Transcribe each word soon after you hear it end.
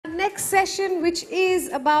next session, which is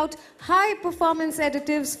about high performance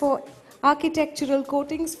additives for architectural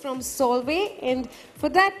coatings from Solvay. And for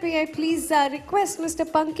that, may I please request Mr.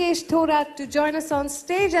 PANKESH THORAT to join us on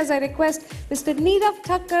stage, as I request Mr. Neerav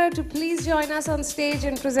Thakkar to please join us on stage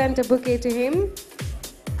and present a bouquet to him.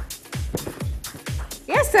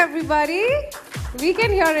 Yes, everybody, we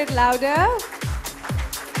can hear it louder.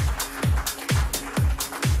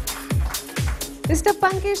 Mr.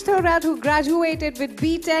 PANKESH THORAT, who graduated with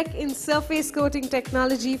B.Tech in Surface Coating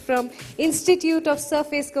Technology from Institute of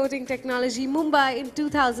Surface Coating Technology, Mumbai in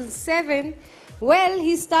 2007. Well,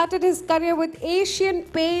 he started his career with Asian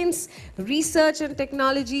Paints Research and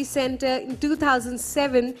Technology Center in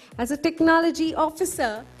 2007 as a technology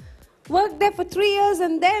officer. Worked there for 3 years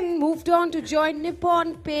and then moved on to join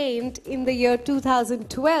Nippon Paint in the year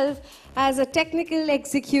 2012 as a technical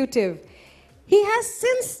executive. He has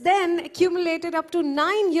since then accumulated up to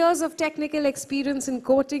 9 years of technical experience in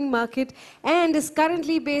coating market and is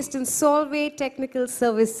currently based in Solvay Technical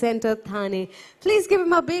Service Center, Thane. Please give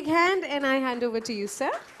him a big hand and I hand over to you,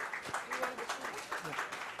 sir.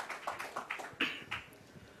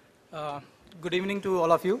 Good evening to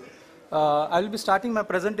all of you. I will be starting my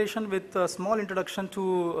presentation with a small introduction to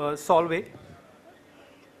Solvay.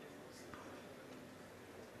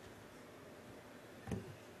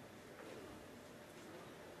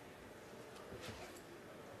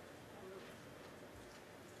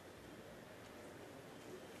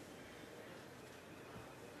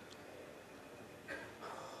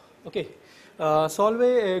 Okay,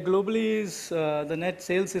 Solvay globally is the net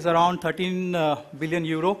sales is around 13 billion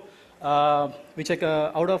euro,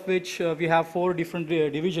 out of which we have 4 different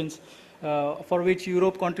divisions, for which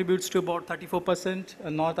Europe contributes to about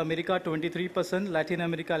 34%, North America 23%, Latin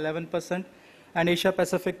America 11%, and Asia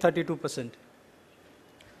Pacific 32%.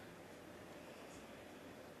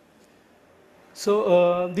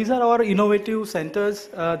 So these are our innovative centers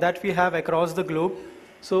that we have across the globe.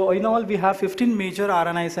 So in all, we have 15 major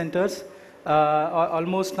R&I centers,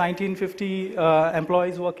 almost 1950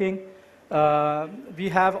 employees working. We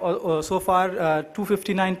have so far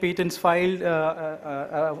 259 patents filed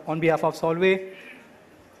on behalf of Solvay.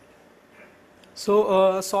 So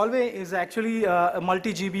Solvay is actually a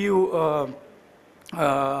multi-GBU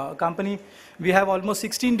company. We have almost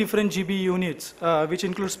 16 different GB units, which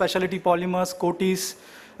include specialty polymers, coatings,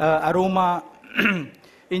 aroma,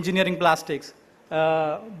 engineering plastics.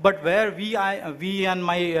 But where we and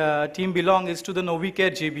my team belong is to the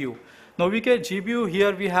Novicare GBU. Novicare GBU,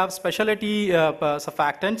 here we have specialty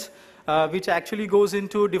surfactants, which actually goes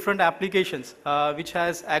into different applications, which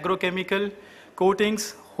has agrochemical,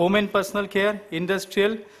 coatings, home and personal care,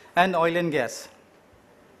 industrial, and oil and gas.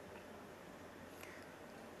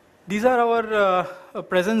 These are our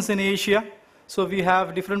presence in Asia. So we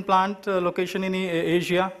have different plant location in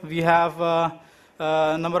Asia. We have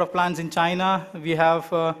number of plants in China. We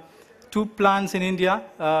have 2 plants in India,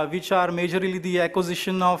 which are majorly the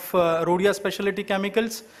acquisition of Rhodia Specialty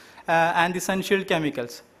Chemicals and the Sunshield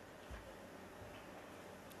Chemicals.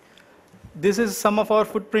 This is some of our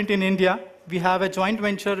footprint in India. We have a joint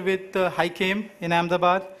venture with Hychem in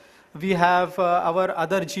Ahmedabad. We have our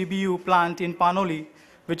other GBU plant in Panoli,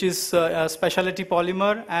 which is a specialty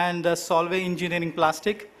polymer and Solvay engineering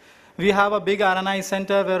plastic. We have a big R&I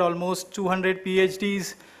center where almost 200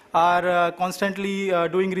 PhDs are constantly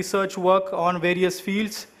doing research work on various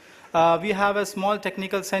fields. We have a small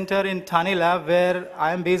technical center in Thane lab where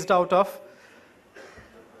I am based out of.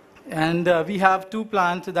 And we have 2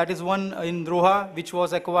 plants, that is one in Roha, which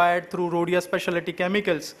was acquired through Rhodia Specialty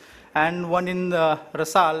Chemicals, and one in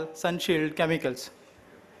Rasal, Sunshield Chemicals.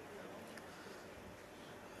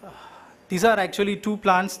 These are actually 2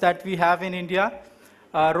 plants that we have in India.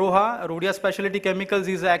 Roha, Rhodia Specialty Chemicals,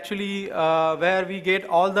 is actually where we get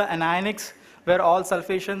all the anionics, where all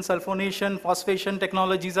sulfation, sulfonation, phosphation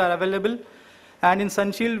technologies are available. And in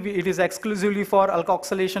Sunshield, it is exclusively for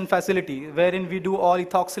alkoxylation facility, wherein we do all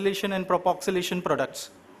ethoxylation and propoxylation products.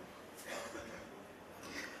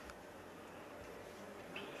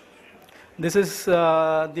 This is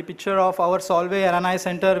the picture of our Solvay R&I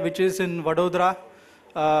center, which is in Vadodara,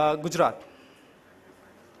 Gujarat.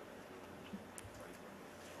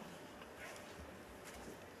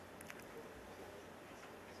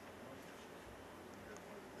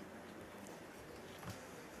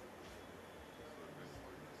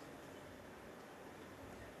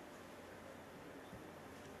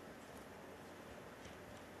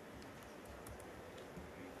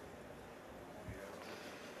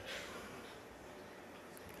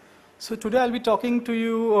 So today I'll be talking to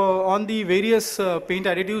you on the various paint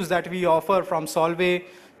additives that we offer from Solvay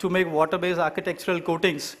to make water-based architectural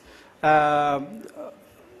coatings.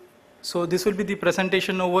 So this will be the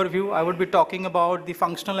presentation overview. I would be talking about the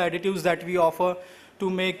functional additives that we offer to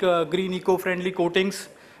make green eco-friendly coatings,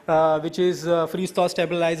 which is freeze-thaw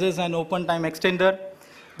stabilizers and open time extender.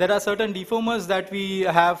 There are certain defoamers that we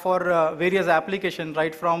have for various applications,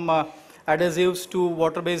 right from adhesives to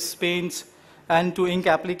water-based paints and to ink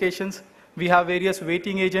applications. We have various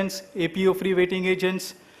weighting agents, APO-free weighting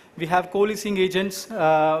agents. We have coalescing agents,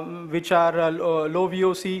 which are low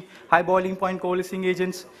VOC, high boiling point coalescing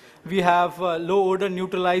agents. We have low odor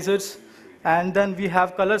neutralizers, and then we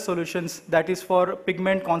have color solutions, that is for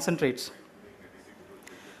pigment concentrates.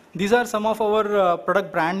 These are some of our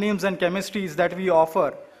product brand names and chemistries that we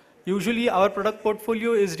offer. Usually our product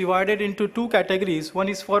portfolio is divided into two categories. One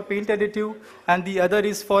is for paint additive and the other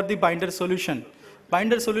is for the binder solution.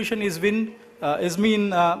 Binder solution is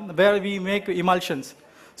where we make emulsions.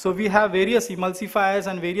 So we have various emulsifiers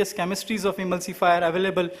and various chemistries of emulsifier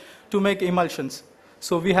available to make emulsions.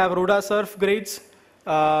 So we have Rhoda Surf grades,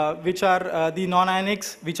 which are the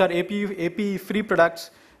non-ionics, which are AP free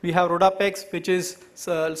products. We have Rhodapex, which is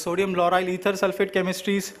sodium lauryl ether sulfate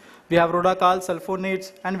chemistries. We have Rhodacal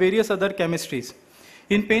sulfonates and various other chemistries.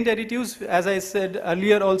 In paint additives, as I said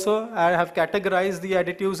earlier also, I have categorized the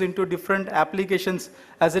additives into different applications,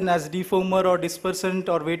 as in as defoamer or dispersant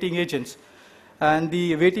or weighting agents. And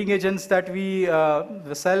the weighting agents that we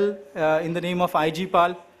sell in the name of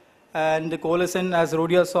IGPAL, and the coalescent as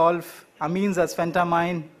Rhodiasolv, amines as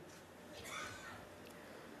phentamine.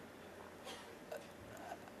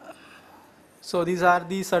 So these are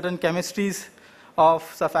the certain chemistries of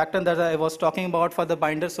surfactant that I was talking about for the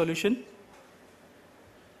binder solution.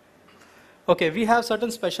 Okay, we have certain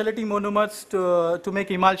specialty monomers to make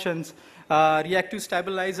emulsions. Reactive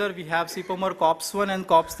stabilizer, we have Sepomer COPS1 and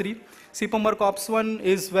COPS3. Sepomer COPS1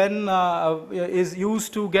 is when is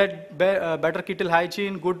used to get better kettle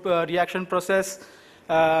hygiene, good reaction process.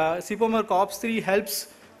 Sepomer COPS3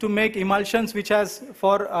 helps to make emulsions which has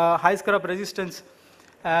for high scrub resistance.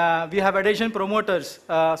 We have adhesion promoters.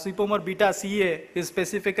 Sepomer beta CA is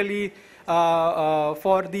specifically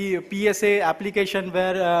for the PSA application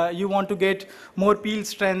where you want to get more peel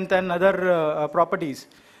strength and other properties.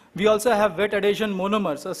 We also have wet adhesion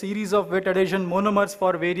monomers, a series of wet adhesion monomers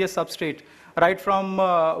for various substrates, right from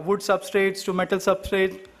wood substrates to metal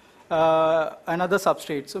substrate and other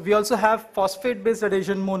substrates. So we also have phosphate-based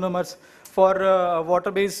adhesion monomers for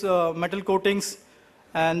water-based metal coatings.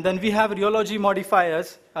 And then we have rheology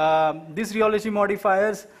modifiers. These rheology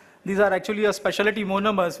modifiers, these are actually a specialty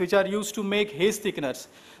monomers which are used to make haze thickeners.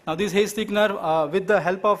 Now this haze thickener, with the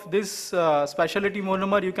help of this specialty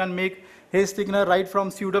monomer, you can make haze thickener right from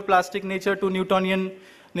pseudoplastic nature to Newtonian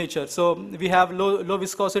nature. So we have low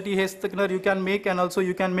viscosity haze thickener you can make, and also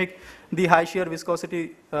you can make the high shear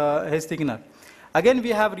viscosity haze thickener. Again, we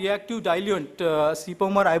have reactive diluent,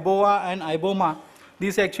 Sepomer IBOA and IBOMA.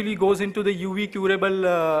 This actually goes into the UV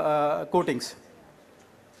curable coatings.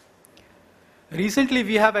 Recently,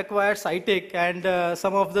 we have acquired Cytec, and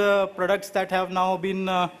some of the products that have now been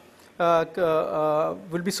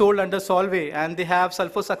will be sold under Solvay, and they have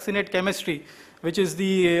sulfosuccinate chemistry, which is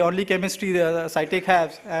the only chemistry Cytec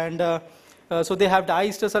has. And so they have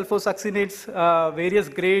diester sulfosuccinates, various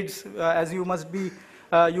grades, as you must be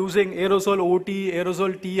using aerosol OT,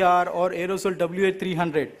 aerosol TR, or aerosol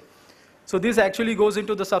WA300. So this actually goes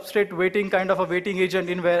into the substrate weighting, kind of a weighting agent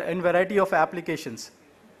in variety of applications.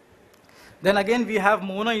 Then again, we have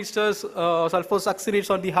monoesters, sulfosuccinates,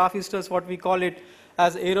 or the half esters, what we call it,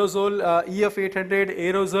 as aerosol EF800,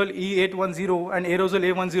 aerosol E810, and aerosol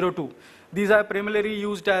A102. These are primarily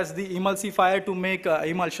used as the emulsifier to make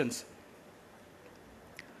emulsions.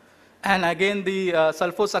 And again, the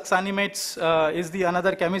sulfosuccinates is the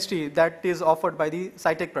another chemistry that is offered by the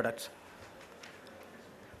Cytec products.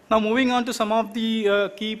 Now moving on to some of the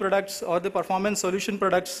key products or the performance solution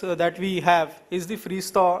products that we have is the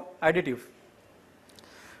freeze-thaw additive.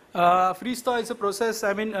 Freeze-thaw is a process,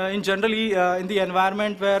 I mean, in generally in the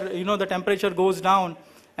environment where the temperature goes down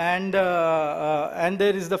and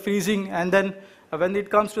there is the freezing, and then when it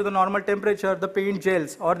comes to the normal temperature, the paint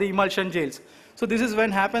gels or the emulsion gels. So this is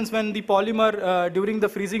when happens when the polymer during the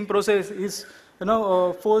freezing process is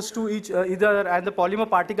forced to either, and the polymer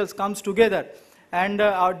particles comes together, and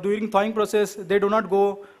during thawing process they do not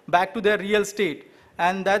go back to their real state,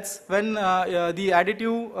 and that's when the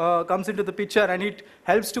additive comes into the picture, and it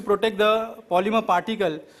helps to protect the polymer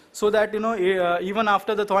particle so that even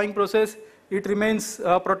after the thawing process it remains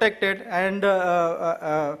protected, and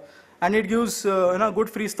it gives good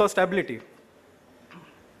freeze-thaw stability.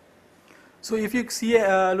 So if you see,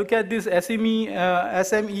 look at this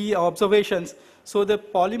SME observations. So the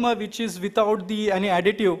polymer which is without any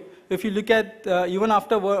additive if you look at even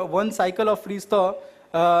after one cycle of freeze thaw,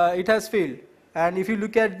 it has failed. And if you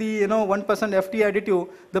look at the 1% FT additive,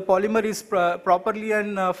 the polymer is properly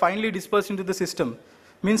and finely dispersed into the system.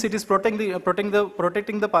 Means it is protecting the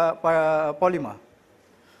polymer.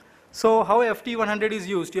 So how FT100 is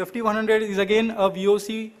used? FT100 is again a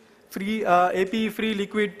VOC free, APE free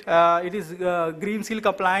liquid. It is green seal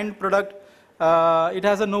compliant product. It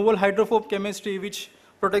has a novel hydrophobe chemistry which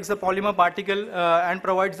protects the polymer particle and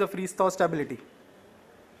provides the freeze thaw stability.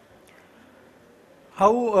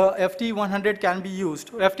 How FT100 can be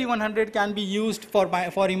used? FT100 can be used for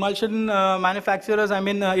emulsion manufacturers. I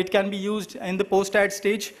mean, it can be used in the post-add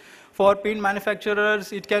stage. For paint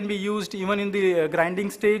manufacturers, it can be used even in the grinding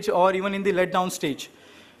stage or even in the let down stage.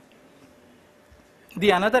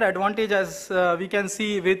 The another advantage, as we can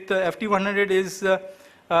see with FT100, is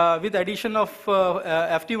with addition of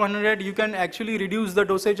FT100, you can actually reduce the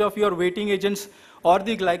dosage of your weighting agents or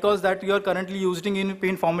the glycols that you are currently using in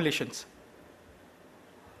paint formulations.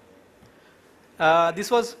 This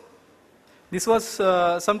was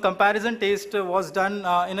some comparison test was done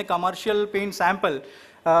in a commercial paint sample.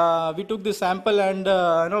 We took this sample and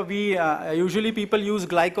usually people use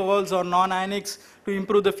glycols or non-ionics to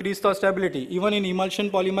improve the freeze thaw stability. Even in emulsion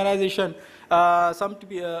polymerization,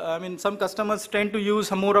 some customers tend to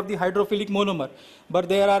use more of the hydrophilic monomer, but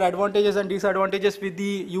there are advantages and disadvantages with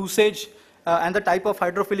the usage and the type of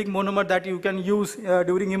hydrophilic monomer that you can use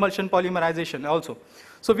during emulsion polymerization also.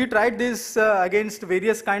 So we tried this against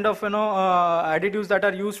various kind of additives that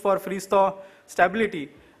are used for freeze thaw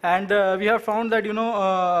stability, and we have found that the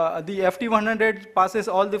FT100 passes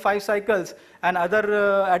all the 5 cycles, and other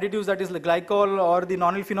additives, that is the glycol or the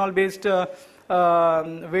nonyl phenol based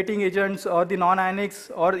weighting agents or the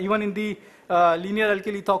non-ionics or even in the linear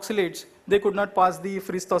alkyl ethoxylates, they could not pass the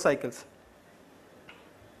freeze thaw cycles.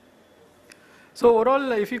 So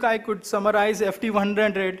overall, if I could summarize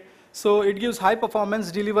FT100, so it gives high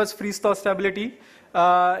performance, delivers freeze thaw stability.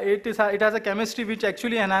 It has a chemistry which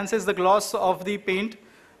actually enhances the gloss of the paint.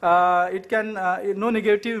 It can no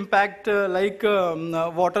negative impact like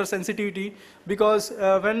water sensitivity, because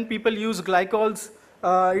when people use glycols,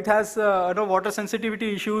 it has water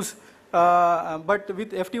sensitivity issues. But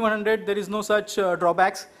with FT100, there is no such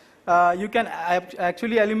drawbacks. You can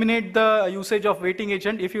actually eliminate the usage of weighting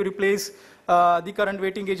agent if you replace the current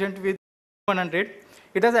weighting agent with 100.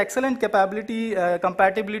 It has excellent capability,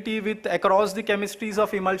 compatibility with across the chemistries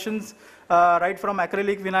of emulsions, right from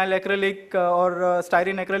acrylic, vinyl acrylic, or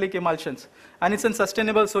styrene acrylic emulsions. And it's a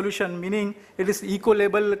sustainable solution, meaning it is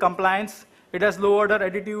eco-label compliance. It has low order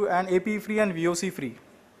additive and AP free and VOC free.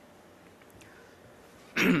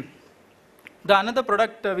 The another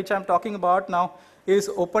product which I'm talking about now is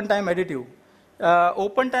open time additive.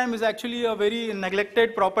 Open time is actually a very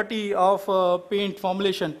neglected property of paint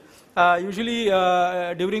formulation. Usually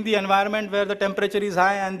during the environment where the temperature is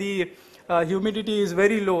high and the humidity is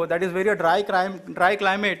very low, that is very dry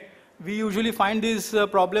climate, we usually find this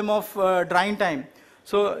problem of drying time.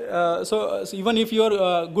 So even if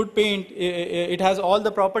your good paint, it has all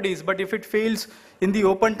the properties, but if it fails in the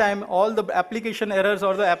open time, all the application errors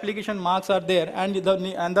or the application marks are there, and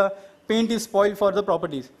the paint is spoiled for the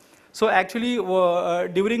properties. So actually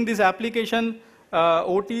during this application,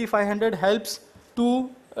 OT 500 helps to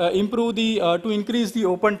improve to increase the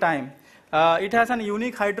open time. It has a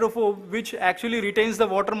unique hydrophobe which actually retains the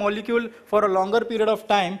water molecule for a longer period of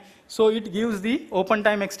time, so it gives the open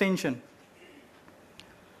time extension.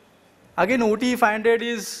 Again, OT 500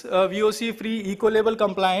 is VOC free, eco-label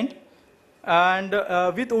compliant, and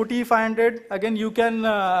with OT 500 again you can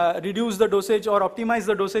reduce the dosage or optimize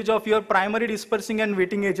the dosage of your primary dispersing and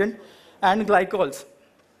weighting agent and glycols.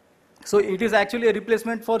 So it is actually a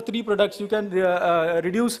replacement for 3 products. You can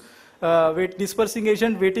reduce dispersing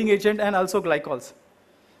agent, weighting agent, and also glycols.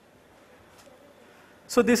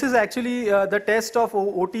 So this is actually the test of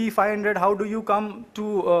OT 500. How do you come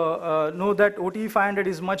to know that OT 500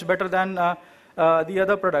 is much better than the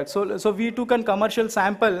other products? So we took a commercial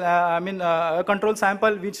sample, a control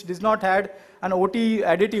sample which does not had an OT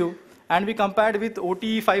additive, and we compared with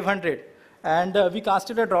OT 500, and we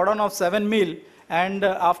casted a drawdown of 7 mil. And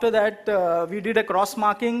after that, we did a cross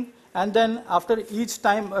marking, and then after each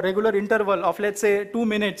time, a regular interval of let's say 2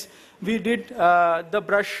 minutes, we did the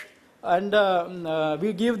brush, and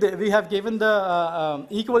we have given the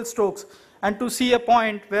equal strokes, and to see a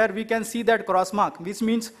point where we can see that cross mark, which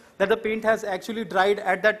means that the paint has actually dried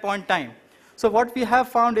at that point time. So what we have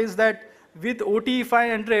found is that with OT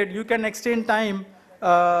 500, you can extend time.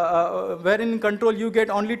 Wherein in control you get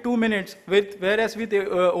only 2 minutes, whereas with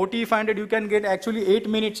OT 500 you can get actually 8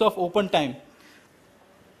 minutes of open time.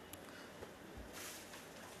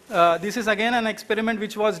 This is again an experiment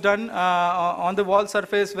which was done on the wall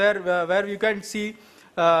surface where you can see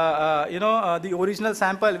the original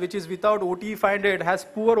sample, which is without OTE 500, has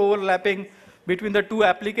poor overlapping between the two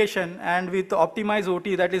application, and with optimized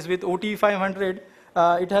OT, that is with OTE 500,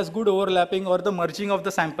 it has good overlapping or the merging of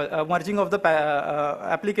the sample, merging of the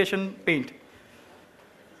application paint.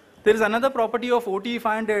 There is another property of OTE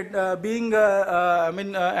 500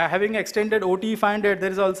 having extended OTE 500.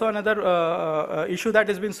 There is also another issue that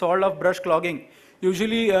has been solved of brush clogging.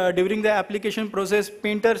 Usually during the application process,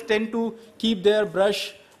 painters tend to keep their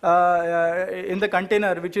brush in the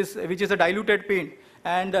container, which is a diluted paint.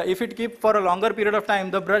 And if it keep for a longer period of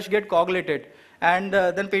time, the brush get coagulated. And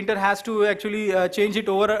then painter has to actually change it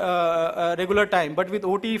over a regular time. But with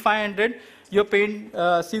OTE 500, your paint,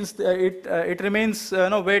 since it remains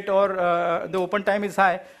wet or the open time is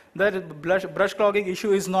high, the brush clogging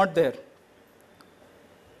issue is not there.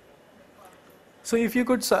 So if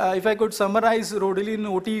I could summarize Rhodylene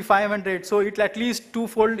OTE 500, so it at least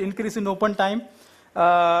twofold increase in open time.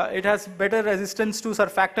 It has better resistance to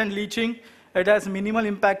surfactant leaching. It has minimal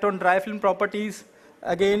impact on dry film properties.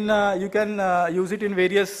 Again, you can use it in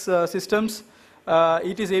various systems.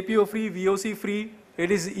 It is APO free, VOC free. It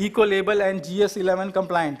is eco-label and GS11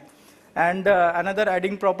 compliant. And another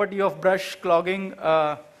adding property of brush clogging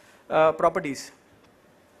properties.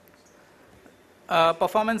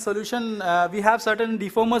 Performance solution, we have certain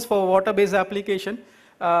defoamers for water-based application.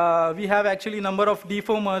 We have actually number of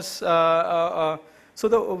defoamers.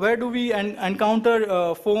 Where do we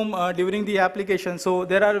encounter foam during the application? So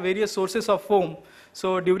there are various sources of foam.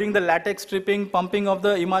 So during the latex stripping, pumping of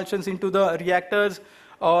the emulsions into the reactors,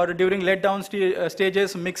 or during let down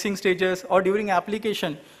stages, mixing stages, or during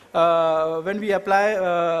application, when we apply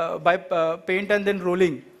by paint and then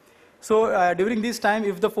rolling. So during this time,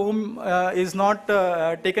 if the foam is not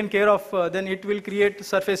taken care of, then it will create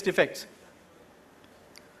surface defects.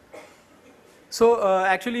 So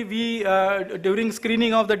actually during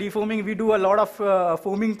screening of the defoaming, we do a lot of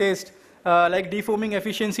foaming tests, like defoaming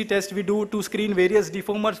efficiency test we do to screen various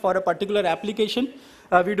defoamers for a particular application.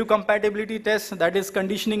 We do compatibility tests, that is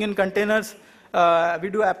conditioning in containers. We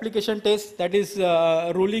do application tests, that is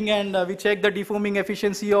rolling, and we check the defoaming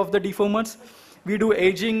efficiency of the defoamers. We do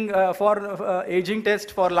aging aging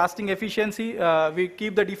test for lasting efficiency. We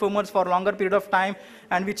keep the defoamers for longer period of time,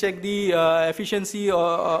 and we check the efficiency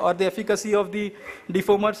or the efficacy of the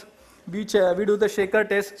defoamers. We do the shaker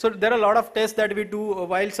test. So there are a lot of tests that we do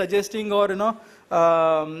while suggesting or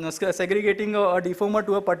segregating a defoamer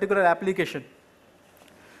to a particular application.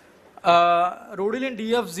 Rhodylene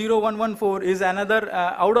DF0114 is another,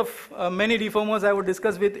 out of many defoamers I would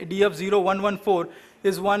discuss with, DF0114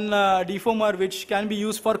 is one defoamer which can be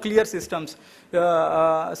used for clear systems.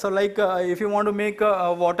 So like if you want to make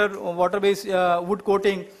a water-based wood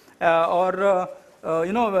coating or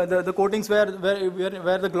the coatings where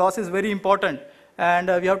the gloss is very important, and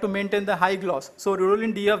we have to maintain the high gloss. So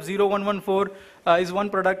Rhodylene DF0114 is one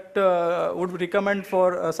product would recommend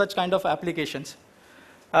for such kind of applications.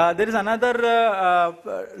 There is another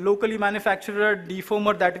locally manufactured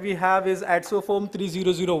defoamer that we have is Adsofoam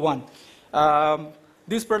 3001.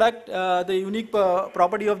 This product, the unique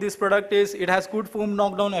property of this product is it has good foam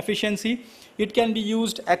knockdown efficiency. It can be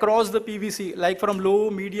used across the PVC, like from low,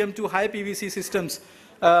 medium to high PVC systems.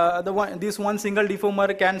 This one single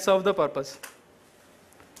defoamer can serve the purpose.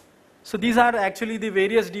 So these are actually the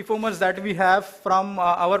various defoamers that we have from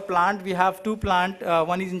our plant. We have two plants,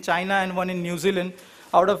 one is in China and one in New Zealand,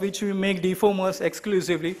 out of which we make defoamers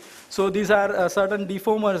exclusively. So these are certain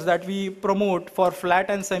defoamers that we promote for flat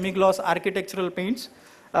and semi-gloss architectural paints.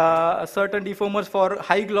 Certain defoamers for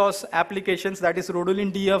high gloss applications, that is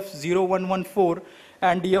Rhodylene DF0114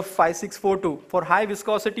 and DF5642. For high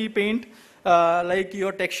viscosity paint, like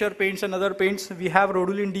your texture paints and other paints, we have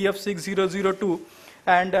Rhodylene DF6002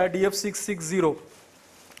 and DF660.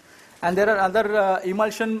 And there are other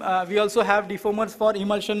emulsion, we also have defoamers for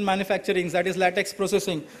emulsion manufacturing, that is latex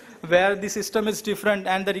processing, where the system is different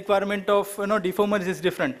and the requirement of defoamers is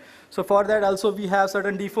different. So for that also we have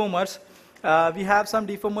certain defoamers. We have some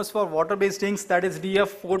defoamers for water-based inks, that is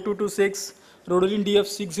DF4226, Rhodylene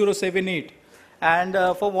DF6078. And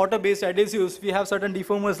for water-based adhesives, we have certain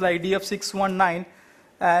defoamers like DF619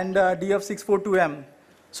 and DF642M.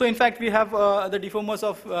 So in fact, we have the defoamers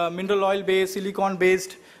of mineral oil-based,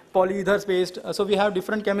 silicon-based, polyethers-based. So we have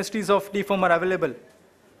different chemistries of defoamer available.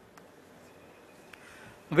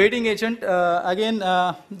 Weighting agent, again,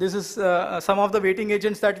 this is some of the weighting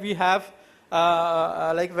agents that we have,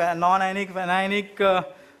 like non-ionic, anionic.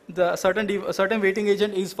 The certain weighting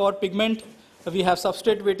agent is for pigment. We have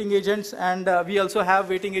substrate weighting agents, and we also have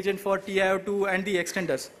weighting agent for TiO2 and the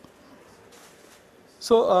extenders.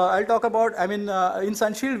 So I'll talk about, in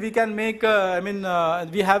Sunshield we can make,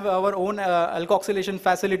 we have our own alkoxylation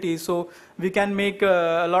facilities. So we can make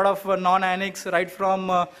a lot of non-anics, right from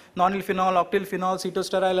nonyl phenol, octyl phenol,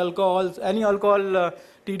 cetostearyl alcohols, any alcohol,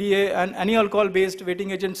 TDA, and any alcohol-based wetting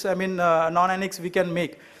agents, non-anics we can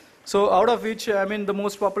make. So out of which, the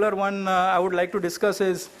most popular one I would like to discuss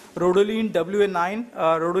is rhodolene WA9,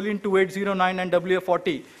 rhodolene 2809, and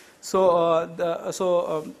WA40. So,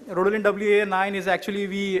 rhodolene WA9 is actually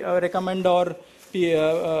we recommend or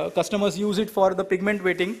customers use it for the pigment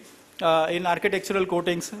wetting in architectural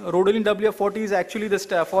coatings. Rhodolene WA40 is actually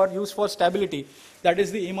used for stability, that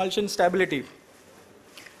is the emulsion stability.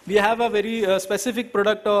 We have a very specific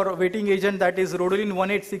product or wetting agent, that is rhodolene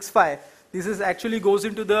 1865. This is actually goes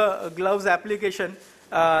into the gloves application,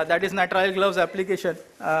 that is nitrile gloves application.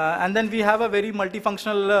 And then we have a very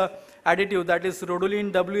multifunctional additive, that is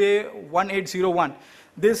rhodolene WA1801.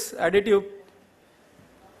 This additive,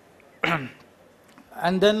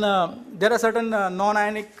 and then there are certain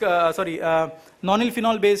non-ionic, nonyl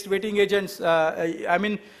phenol based wetting agents.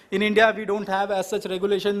 In India we don't have as such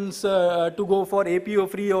regulations to go for APO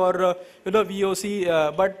free or VOC,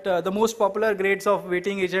 but the most popular grades of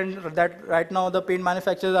wetting agent that right now the paint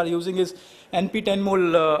manufacturers are using is NP 10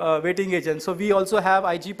 mol wetting agent. So we also have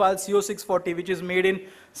IGPAL CO640, which is made in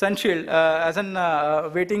Sunshield as an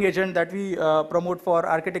wetting agent that we promote for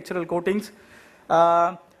architectural coatings.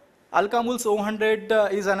 Alkamuls 000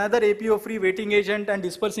 is another APO-free wetting agent and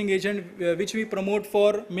dispersing agent which we promote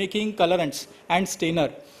for making colorants and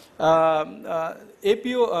stainer.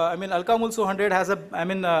 Alkamuls 000 has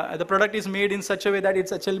the product is made in such a way that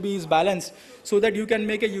its HLB is balanced so that you can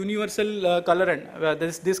make a universal colorant.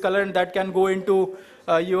 This colorant that can go into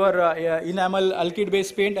your enamel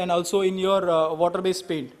alkyd-based paint and also in your water-based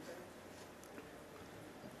paint.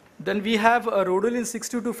 Then we have a rhodolene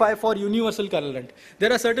 6225 for universal colorant.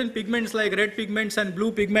 There are certain pigments like red pigments and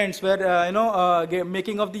blue pigments where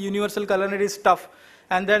making of the universal colorant is tough,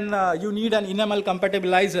 and then you need an enamel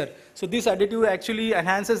compatibilizer. So this additive actually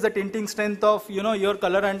enhances the tinting strength of your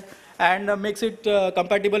colorant and makes it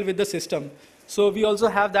compatible with the system. So we also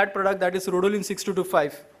have that product, that is rhodolene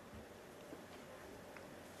 6225.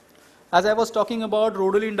 As I was talking about,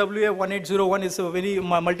 rhodolene WA1801 is a very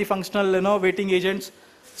multifunctional wetting agents.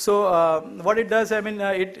 So what it does,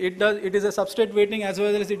 it is a substrate wetting as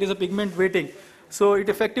well as it is a pigment wetting. So it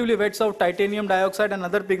effectively wets out titanium dioxide and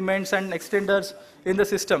other pigments and extenders in the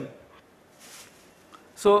system.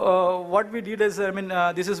 So what we did is,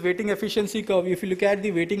 this is wetting efficiency curve. If you look at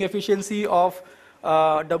the wetting efficiency of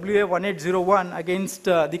WA1801 against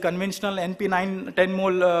the conventional NP 10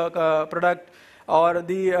 mol product or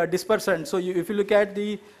the dispersant. So if you look at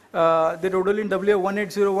the rhodolene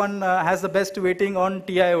WA1801 has the best weighting on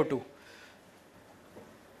TiO2.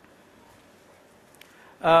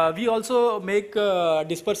 We also make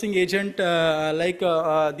dispersing agent like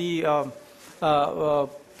the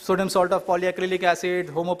sodium salt of polyacrylic acid,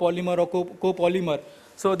 homopolymer or copolymer.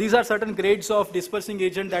 So these are certain grades of dispersing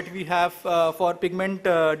agent that we have for pigment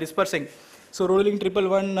dispersing. So rhodolene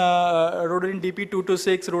 111, rhodolene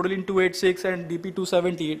DP226, rhodolene 286 and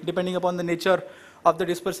DP270, depending upon the nature of the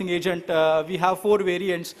dispersing agent. We have 4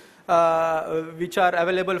 variants which are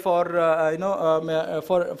available for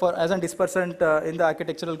as a dispersant in the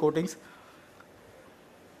architectural coatings.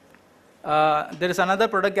 There is another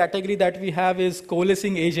product category that we have is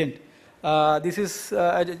coalescing agent. This is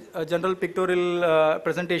a general pictorial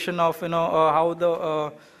presentation of how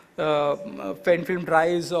the paint film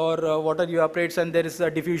dries or water evaporates and there is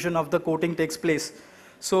a diffusion of the coating takes place.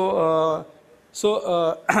 So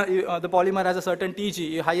the polymer has a certain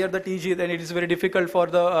TG. Higher the TG, then it is very difficult for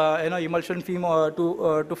the emulsion film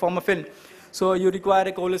to form a film. So you require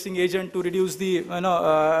a coalescing agent to reduce the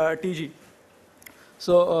TG.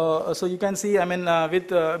 So you can see,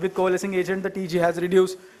 with coalescing agent, the TG has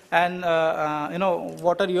reduced, and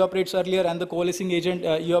water evaporates earlier, and the coalescing agent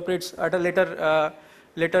evaporates at a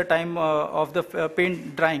later time of the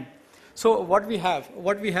paint drying. So what we have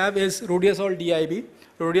is rhodiazole DIB.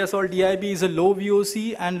 Rhodiazole DIB is a low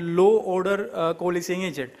VOC and low odor coalescing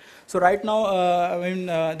agent. So right now,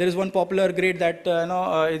 there is one popular grade that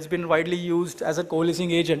it's been widely used as a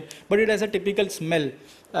coalescing agent, but it has a typical smell.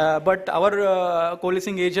 But our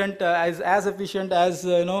coalescing agent is as efficient as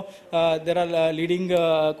there are leading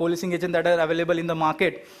coalescing agents that are available in the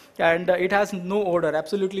market, and it has no odor,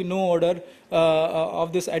 absolutely no odor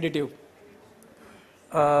of this additive.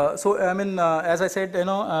 As I said,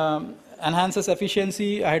 enhances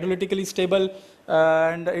efficiency, hydrolytically stable,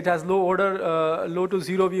 and it has low odor, low to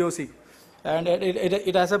zero VOC, and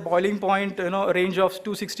it has a boiling point range of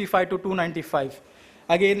 265 to 295.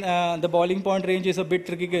 Again, the boiling point range is a bit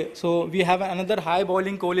tricky. So we have another high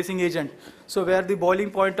boiling coalescing agent. So where the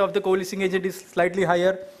boiling point of the coalescing agent is slightly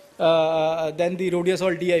higher than the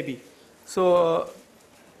rhodiazole DIB. So,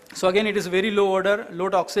 so again, it is very low odor, low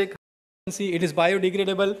toxic. It is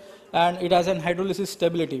biodegradable and it has an hydrolysis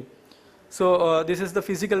stability. So this is the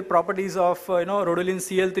physical properties of rhodolene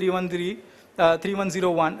Cl313.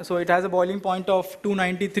 3101. So it has a boiling point of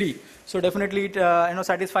 293. So definitely it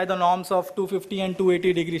satisfies the norms of 250 and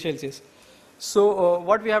 280 degrees Celsius. So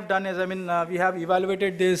what we have done is, we have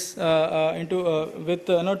evaluated this with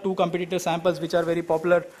two competitor samples which are very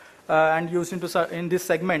popular and used in this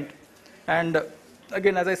segment. And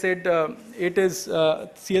again, as I said, it is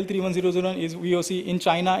Cl3100 is VOC. In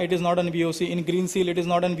China, it is not an VOC. In Green Seal, it is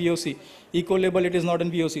not an VOC. Eco-label, it is not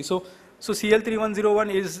an VOC. So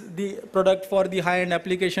Cl3101 is the product for the high-end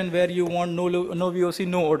application where you want no VOC,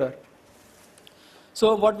 no odor.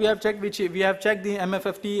 So what we have checked, we have checked the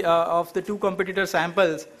MFFT of the two competitor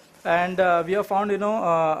samples, and we have found, in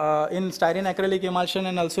styrene acrylic emulsion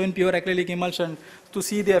and also in pure acrylic emulsion to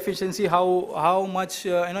see the efficiency, how much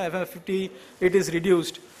MFFT it is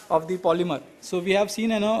reduced of the polymer. So we have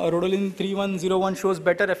seen, rhodolene 3101 shows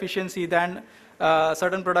better efficiency than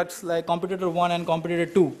certain products like competitor 1 and competitor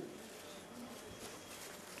 2.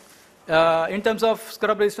 In terms of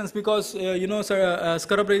scrub resistance, because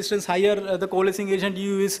scrub resistance higher, the coalescing agent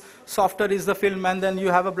you use, softer is the film, and then you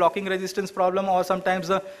have a blocking resistance problem or sometimes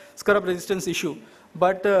a scrub resistance issue.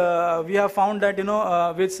 But we have found that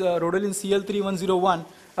with rhodolene Cl3101,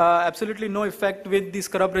 absolutely no effect with the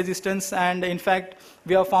scrub resistance, and in fact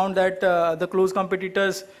we have found that the close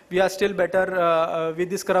competitors, we are still better with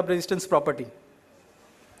the scrub resistance property.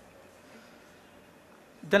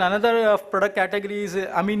 Then another product category is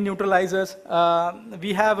amine neutralizers.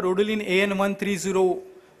 We have rhodolene AN130,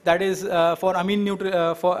 that is for amine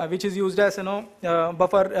which is used as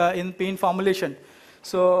buffer in paint formulation.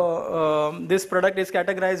 So this product is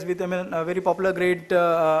categorized with a very popular grade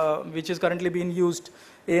which is currently being used,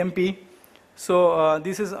 AMP. So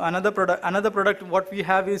this is another product. Another product what we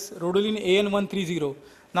have is rhodolene AN130.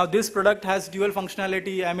 Now this product has dual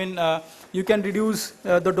functionality. You can reduce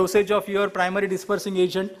the dosage of your primary dispersing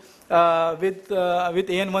agent with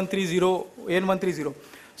AN130.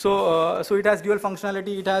 So it has dual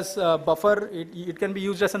functionality. It has buffer. It can be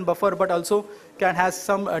used as a buffer, but also has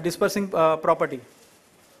some dispersing property.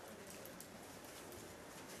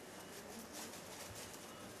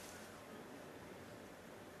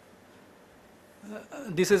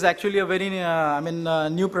 This is actually a very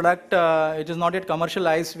new product. It is not yet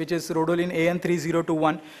commercialized, which is rhodolene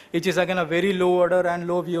AN3021, which is again a very low odor and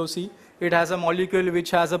low VOC. It has a molecule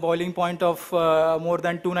which has a boiling point of more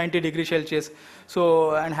than 290 degrees Celsius,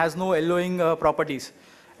 so, and has no yellowing properties.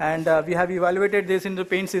 And we have evaluated this in the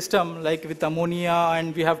paint system, like with ammonia,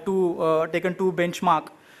 and we have taken two benchmark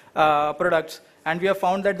products, and we have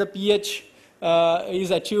found that the pH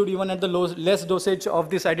is achieved even at the less dosage of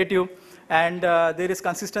this additive. And there is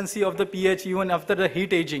consistency of the pH even after the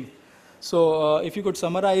heat aging. So if you could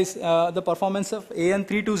summarize the performance of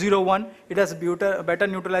AN3201, it has better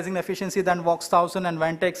neutralizing efficiency than Vox 1000 and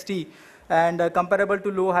Vantex T, and comparable to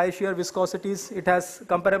low high shear viscosities. It has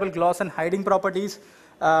comparable gloss and hiding properties.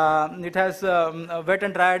 It has wet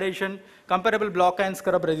and dry adhesion, comparable block and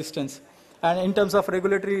scrub resistance. And in terms of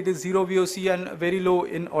regulatory, it is zero VOC and very low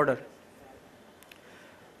in odor.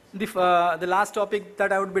 The last topic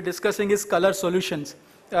that I would be discussing is color solutions.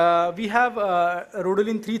 We have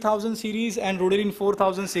rhodolene 3000 series and rhodolene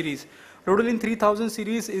 4000 series. Rhodolene 3000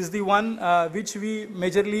 series is the one which we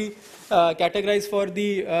majorly categorize for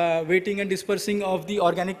the weighting and dispersing of the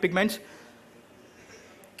organic pigments.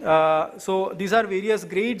 So these are various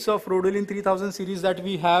grades of rhodolene 3000 series that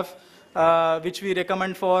we have, which we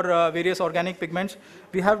recommend for various organic pigments.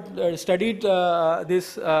 We have studied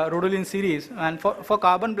this rhodolene series, and for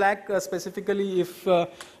carbon black specifically, if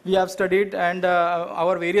we have studied, and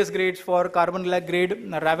our various grades for carbon black grade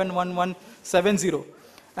Raven 1170,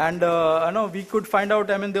 and we could find out,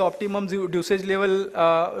 the optimum dosage level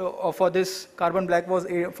for this carbon black was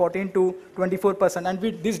 14 to 24%, and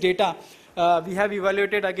with this data we have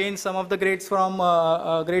evaluated again some of the grades from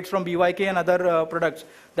BYK and other products.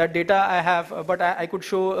 That data I have, but I could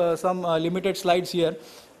show some limited slides here.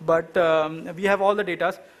 But we have all the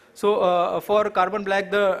data. So for carbon black,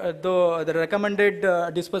 the recommended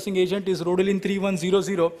dispersing agent is rhodolene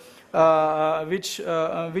 3100,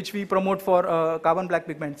 which we promote for carbon black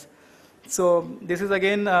pigments. So this is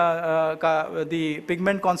again the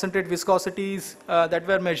pigment concentrate viscosities that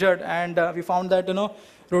were measured, and we found that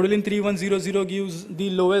rhodolene 3100 gives the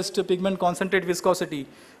lowest pigment concentrate viscosity,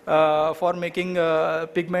 for making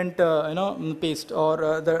pigment paste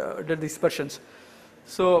or the dispersions.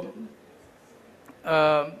 So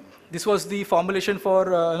this was the formulation for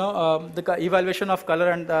the evaluation of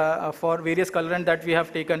colorant for various colorant that we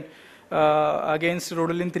have taken against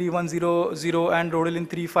rhodolin 3100 and rhodolin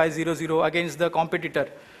 3500 against the competitor.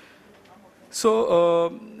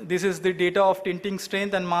 So this is the data of tinting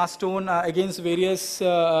strength and mass tone against various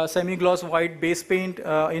semi-gloss white base paint,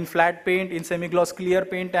 in flat paint, in semi-gloss clear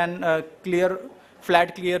paint, and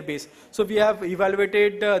flat clear base. So we have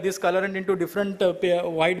evaluated this colorant into different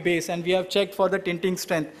white base, and we have checked for the tinting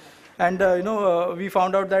strength. And we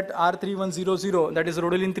found out that R3100, that is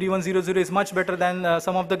rhodolin 3100, is much better than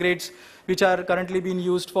some of the grades which are currently being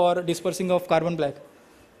used for dispersing of carbon black.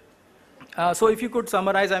 So if you could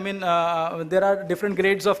summarize, I mean, there are different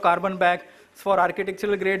grades of carbon black. For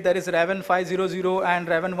architectural grade, there is Raven 500 and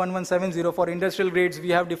Raven 1170. For industrial grades, we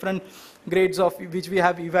have different grades of which we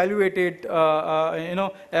have evaluated,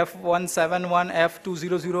 F171,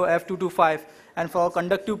 F200, F225. And for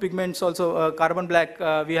conductive pigments also, carbon black,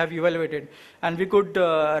 we have evaluated. And we could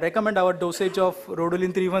recommend our dosage of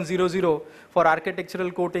rhodolin 3100 for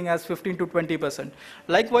architectural coating as 15 to 20%.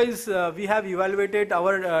 Likewise, we have evaluated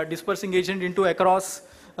our dispersing agent into across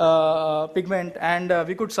pigment, and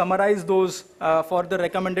we could summarize those for the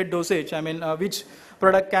recommended dosage. I mean, which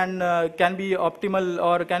product can be optimal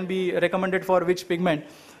or can be recommended for which pigment.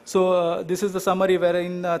 So this is the summary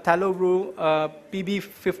wherein Tallow Blue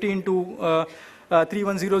PB15 to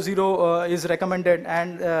 3100 is recommended,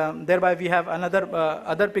 and thereby we have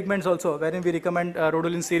other pigments also wherein we recommend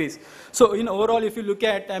rhodolin series. So in overall, if you look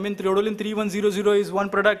at, I mean, rhodolin 3100 is one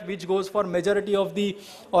product which goes for majority of the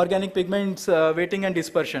organic pigments weighting and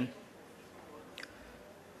dispersion.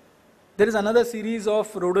 There is another series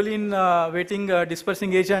of rhodolin weighting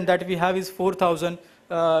dispersing agent that we have is 4000,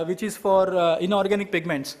 which is for inorganic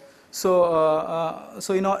pigments. So,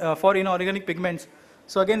 for inorganic pigments.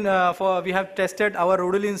 So again, we have tested our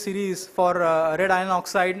rhodolin series for red iron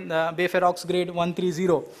oxide, Bayferrox grade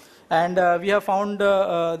 130, and we have found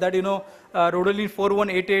that rhodolin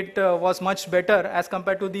 4188 was much better as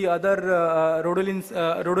compared to the other rhodolin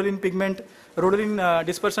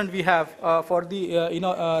dispersant we have for the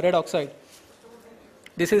red oxide.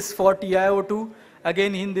 This is for TiO2.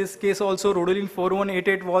 Again, in this case also, rhodolin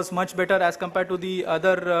 4188 was much better as compared to the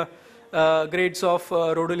other grades of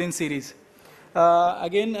rhodolin series.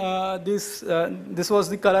 Again, this was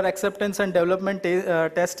the color acceptance and development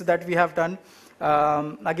test that we have done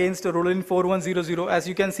against rhodolin 4100. As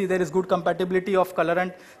you can see, there is good compatibility of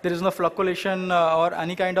colorant. There is no flocculation or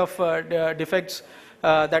any kind of defects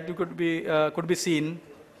that could be seen.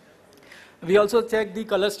 We also check the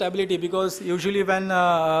color stability, because usually when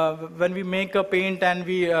we make a paint and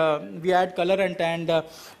we add colorant and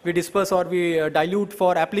we disperse or we dilute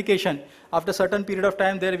for application, after a certain period of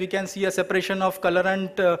time there we can see a separation of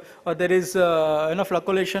colorant or there is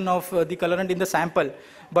flocculation of the colorant in the sample.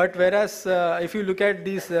 But whereas if you look at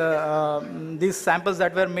these samples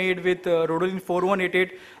that were made with rhodolin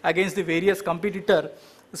 4188 against the various competitor,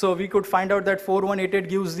 so we could find out that 4188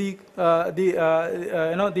 gives the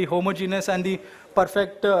homogeneous and the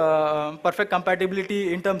perfect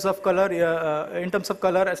compatibility in terms of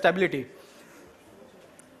color stability.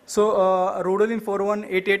 So rhodolin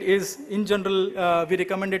 4188 is in general we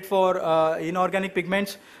recommend it for inorganic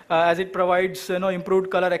pigments as it provides improved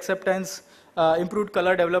color acceptance, improved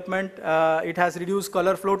color development. It has reduced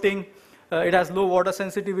color floating. It has low water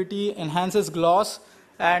sensitivity, enhances gloss,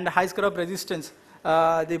 and high scrub resistance.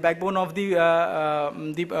 The backbone of the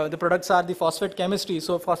products are the phosphate chemistry.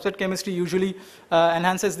 So phosphate chemistry usually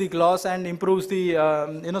enhances the gloss and improves the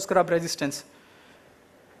scrub resistance.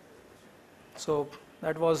 So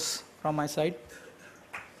that was from my side.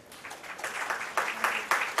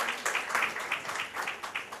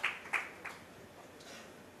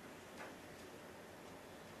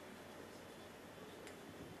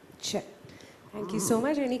 Sure. Thank you so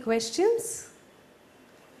much. Any questions?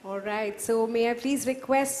 All right, so may I please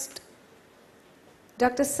request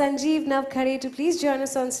Dr. Sanjeev Navkhare to please join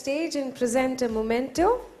us on stage and present a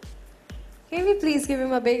memento. Can we please give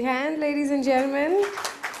him a big hand, ladies and gentlemen?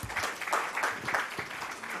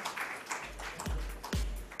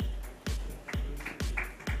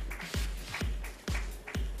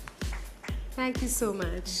 Thank you so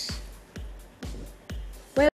much.